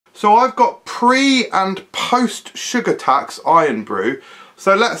So I've got pre and post sugar tax Irn-Bru.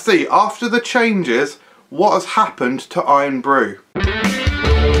 So let's see, after the changes, what has happened to Irn-Bru?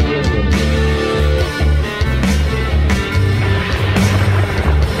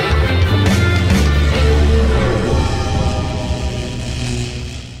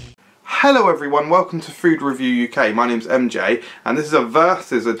 Hello everyone, welcome to Food Review UK. My name's MJ and this is a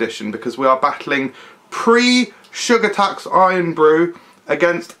versus edition because we are battling pre-sugar tax Irn-Bru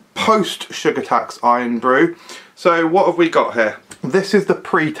against post-sugar tax Irn-Bru. So what have we got here? This is the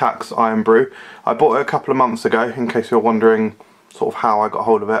pre-tax Irn-Bru. I bought it a couple of months ago, in case you're wondering sort of how I got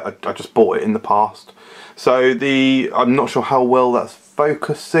hold of it. I just bought it in the past. So I'm not sure how well that's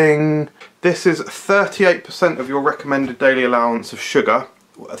focusing. This is 38% of your recommended daily allowance of sugar.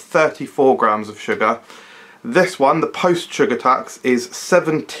 34 grams of sugar. This one, the post sugar tax, is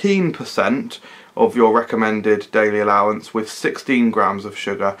 17% of your recommended daily allowance with 16 grams of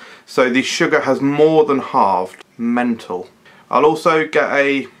sugar. So the sugar has more than halved. Mental. I'll also get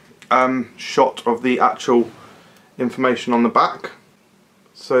a shot of the actual information on the back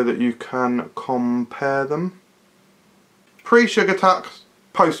so that you can compare them. Pre-sugar tax,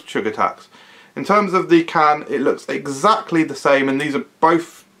 post-sugar tax. In terms of the can, it looks exactly the same, and these are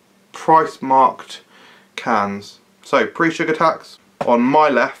both price marked cans. So pre-sugar tax on my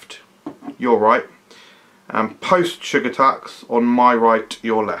left, your right, and post-sugar tax on my right,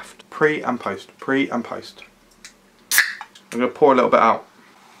 your left. Pre and post, pre and post. I'm going to pour a little bit out.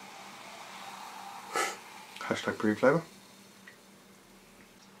 Hashtag pre-flavour.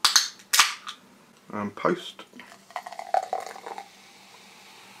 And post.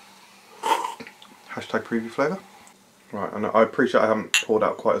 Hashtag preview flavour. Right, and I appreciate I haven't poured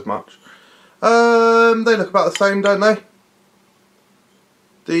out quite as much. They look about the same, don't they?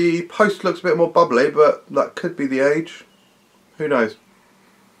 The post looks a bit more bubbly, but that could be the age. Who knows?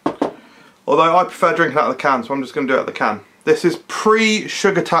 Although I prefer drinking out of the can, so I'm just going to do it out of the can. This is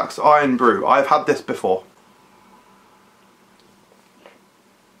pre-sugar tax Irn-Bru. I've had this before.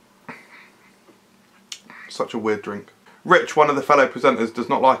 Such a weird drink. Rich, one of the fellow presenters, does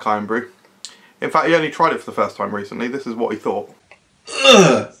not like Irn-Bru. In fact, he only tried it for the first time recently. This is what he thought.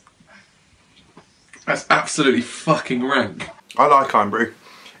 Ugh. That's absolutely fucking rank. I like Irn-Bru.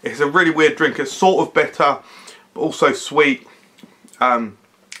 It's a really weird drink. It's sort of bitter, but also sweet.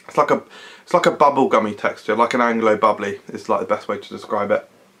 It's like a bubblegummy texture, like an Anglo bubbly. It's like the best way to describe it.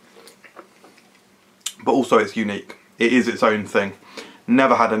 But also it's unique. It is its own thing.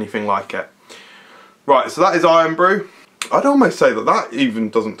 Never had anything like it. Right, so that is Irn-Bru. I'd almost say that that even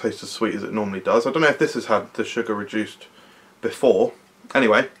doesn't taste as sweet as it normally does. I don't know if this has had the sugar reduced before.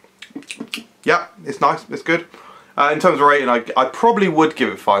 Anyway, yeah, it's nice, it's good. In terms of rating, I probably would give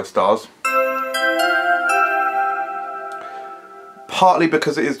it 5 stars. Partly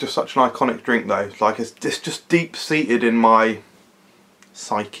because it is just such an iconic drink though. Like it's just deep seated in my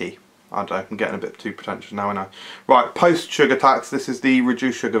psyche. I don't know, I'm getting a bit too pretentious now, I know. Right, post sugar tax, this is the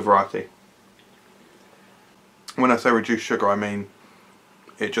reduced sugar variety. When I say reduced sugar, I mean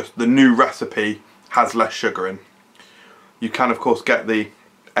the new recipe has less sugar in. You can of course get the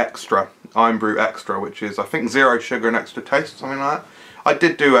extra, Irn-Bru extra, which is I think 0 sugar and extra taste, something like that. I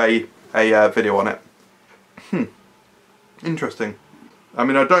did do a video on it. Interesting. I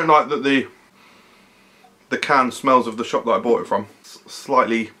mean, I don't like that the can smells of the shop that I bought it from. It's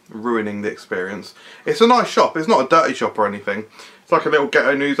slightly ruining the experience. It's a nice shop, it's not a dirty shop or anything. It's like a little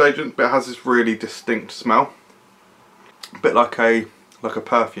ghetto newsagent, but it has this really distinct smell. A bit like a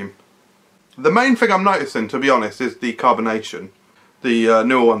perfume. The main thing I'm noticing, to be honest, is the carbonation. The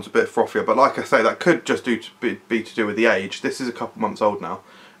newer one's a bit frothier, but like I say, that could just be to do with the age. This is a couple months old now.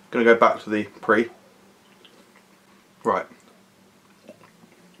 I'm going to go back to the pre. Right.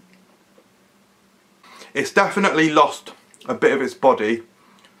 It's definitely lost a bit of its body,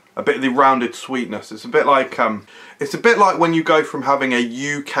 a bit of the rounded sweetness. It's a bit like when you go from having a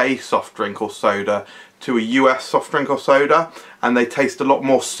UK soft drink or soda to a US soft drink or soda, and they taste a lot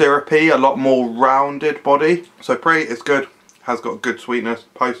more syrupy, a lot more rounded body. So pre, it's good, has got good sweetness.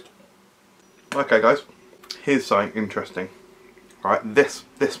 Post. Okay guys, here's something interesting. Right, this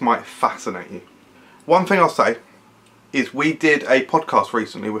might fascinate you. One thing I'll say is we did a podcast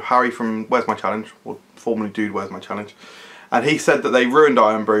recently with Harry from Where's My Challenge, or formerly Dude Where's My Challenge, and he said that they ruined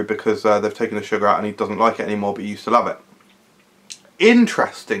Irn-Bru because they've taken the sugar out and he doesn't like it anymore, but he used to love it.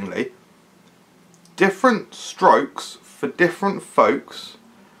 Interestingly, different strokes for different folks.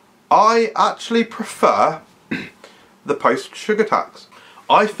 I actually prefer the post sugar tax.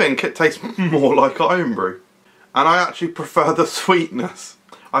 I think it tastes more like Irn-Bru, and I actually prefer the sweetness.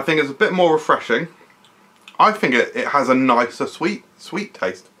 I think it's a bit more refreshing. I think it has a nicer sweet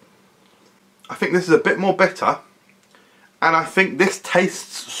taste. I think this is a bit more bitter, and I think this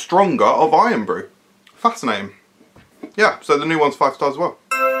tastes stronger of Irn-Bru. Fascinating. Yeah, so the new one's 5 stars as well.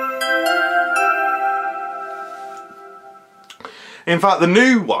 In fact, the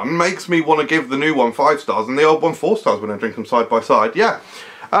new one makes me want to give the new one 5 stars and the old one 4 stars when I drink them side by side. Yeah,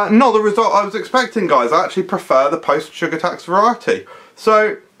 not the result I was expecting, guys. I actually prefer the post-sugar tax variety.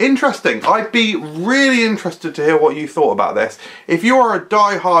 So, interesting. I'd be really interested to hear what you thought about this. If you are a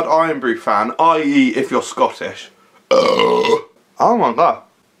die-hard Irn-Bru fan, i.e. if you're Scottish. Oh my god.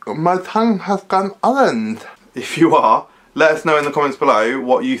 My tongue has gone orange. If you are, let us know in the comments below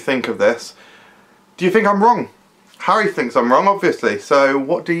what you think of this. Do you think I'm wrong? Harry thinks I'm wrong, obviously, so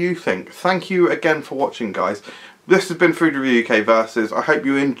what do you think? Thank you again for watching, guys. This has been Food Review UK Versus. I hope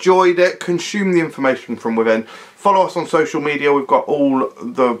you enjoyed it. Consume the information from within. Follow us on social media. We've got all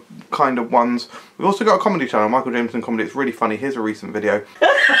the kind of ones. We've also got a comedy channel, Michael Jameson Comedy. It's really funny. Here's a recent video.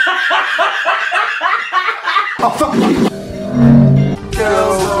 Oh, fuck.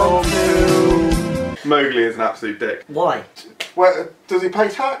 Mowgli is an absolute dick. Why? Where, does he pay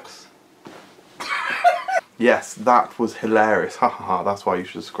tax? Yes, that was hilarious. Ha ha ha, that's why you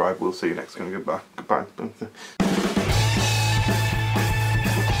should subscribe. We'll see you next time. Goodbye. Goodbye.